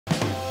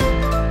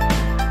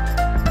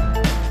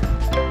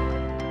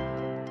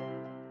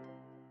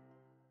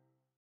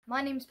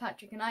My name's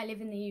Patrick and I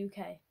live in the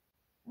UK.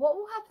 What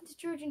will happen to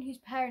children whose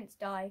parents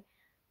die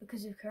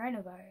because of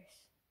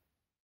coronavirus?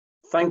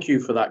 Thank you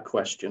for that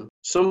question.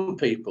 Some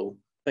people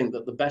think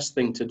that the best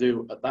thing to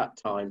do at that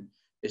time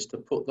is to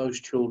put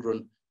those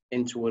children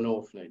into an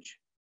orphanage.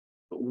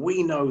 But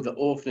we know that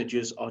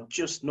orphanages are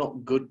just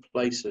not good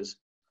places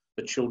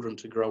for children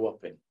to grow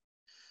up in.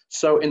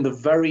 So in the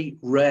very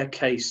rare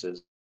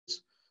cases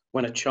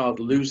when a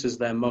child loses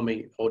their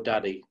mummy or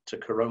daddy to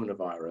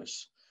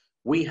coronavirus,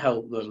 we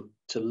help them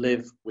to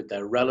live with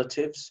their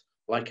relatives,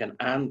 like an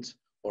aunt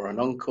or an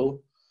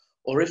uncle,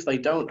 or if they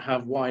don't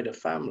have wider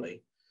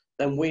family,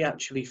 then we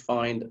actually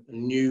find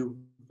new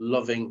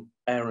loving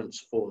parents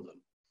for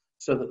them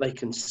so that they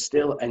can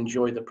still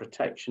enjoy the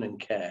protection and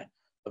care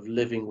of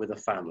living with a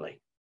family.